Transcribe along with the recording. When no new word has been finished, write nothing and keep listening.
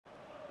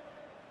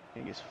I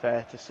think it's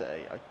fair to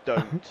say I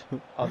don't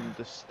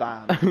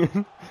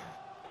understand.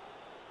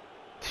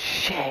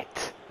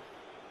 Shit!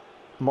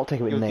 I'm not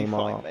taking it with You'll do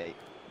Neymar. fine, mate.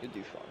 You'll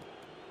do fine.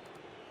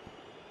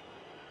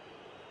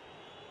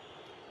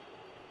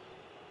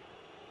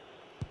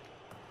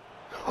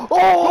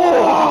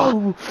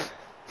 Oh!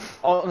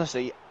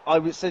 Honestly,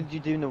 I said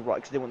you're doing all right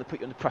because I didn't want to put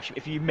you under pressure.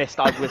 If you missed,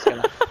 I was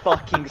going to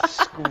fucking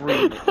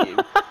scream at you.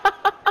 Yeah,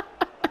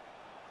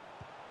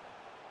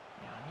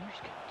 I knew he was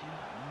going to do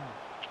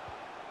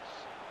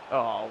that.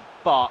 Oh,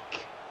 fuck.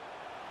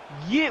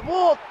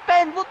 What?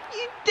 Ben, what are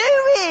you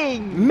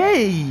doing?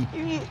 Me!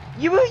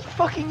 You were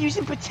fucking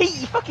using petite,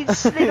 you fucking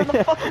slid on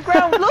the fucking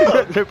ground,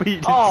 look! No, but you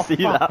didn't Oh, see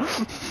fuck.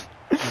 that.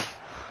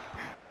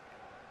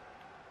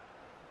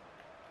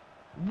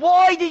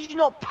 Why did you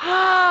not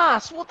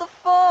pass? What the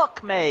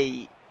fuck,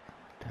 mate?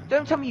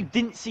 Don't tell me you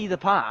didn't see the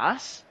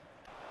pass.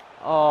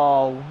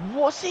 Oh,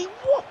 what? See,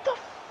 what the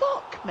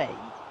fuck, mate?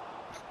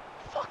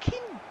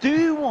 Fucking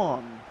do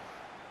one.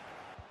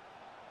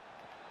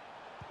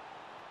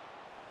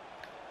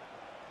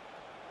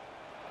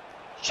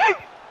 Shoot!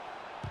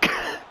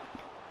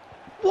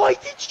 Why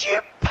did you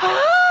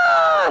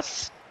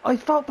pass? I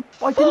felt the.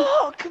 I didn't.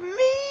 Fuck me,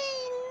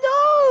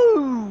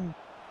 no!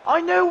 I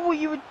know what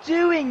you were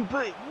doing,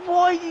 but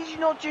why did you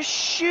not just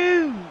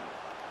shoot?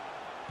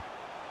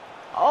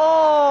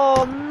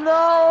 Oh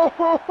no!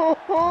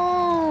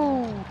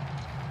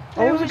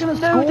 There was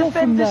no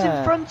defenders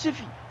in front of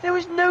you. There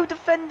was no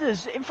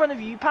defenders in front of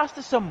you. You passed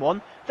to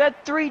someone. There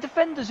had 3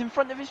 defenders in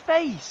front of his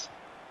face.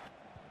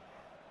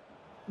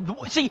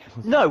 See,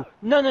 no.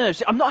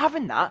 See, I'm not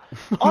having that.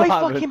 I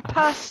fucking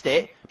passed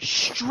it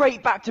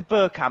straight back to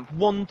Burkamp,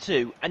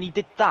 1-2, and he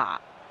did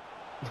that.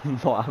 I'm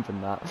not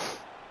having that.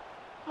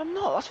 I'm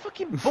not. That's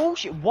fucking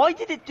bullshit. Why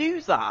did it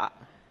do that?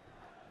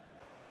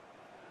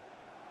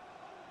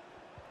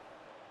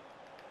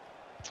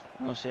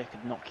 Honestly, I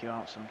could knock you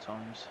out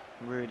sometimes.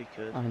 I really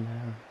could. I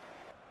know.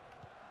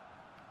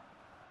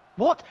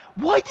 What?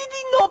 Why did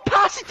he not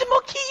pass it to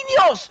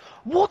Marquinhos?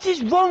 What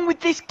is wrong with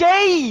this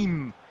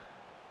game?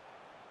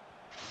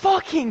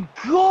 Fucking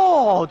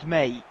God,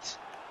 mate.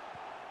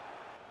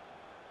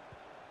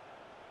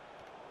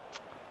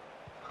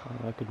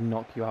 I could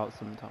knock you out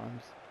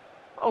sometimes.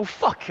 Oh,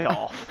 fuck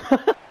off.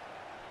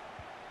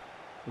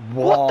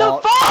 What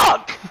the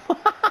fuck?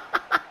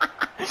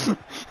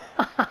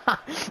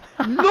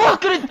 I'm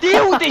not gonna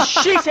deal with this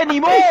shit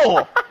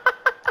anymore.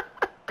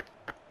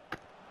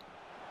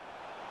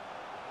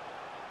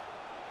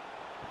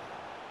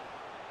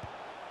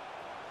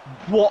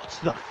 What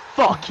the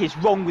fuck is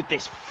wrong with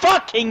this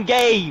fucking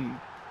game?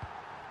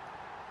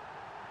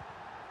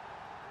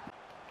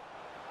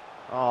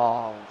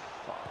 Oh,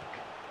 fuck.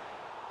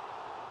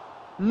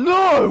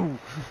 No!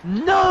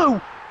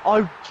 No!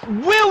 I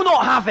will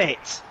not have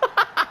it!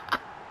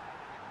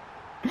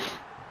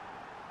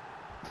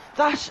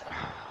 That's...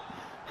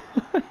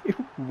 You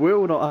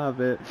will not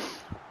have it.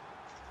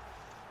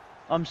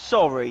 I'm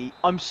sorry,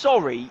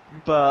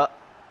 but...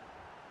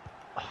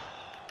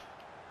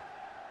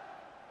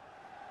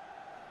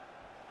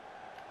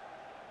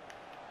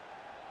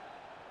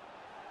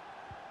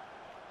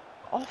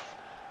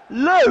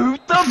 Offload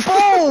the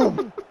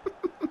ball!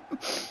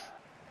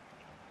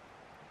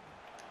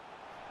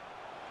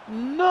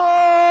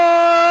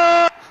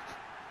 No!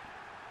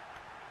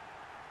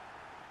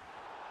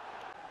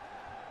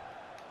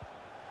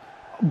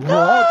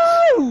 What?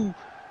 No!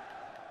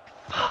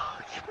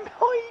 Fuck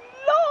my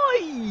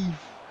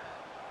life!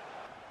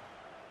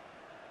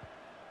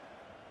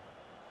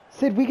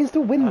 Sid, we can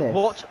still win this.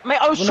 What? Mate,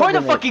 I was trying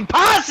to fucking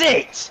pass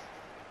it!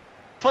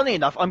 Funny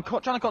enough, I'm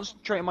trying to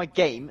concentrate on my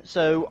game,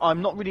 so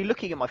I'm not really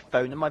looking at my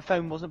phone, and my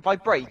phone wasn't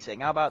vibrating.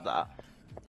 How about that?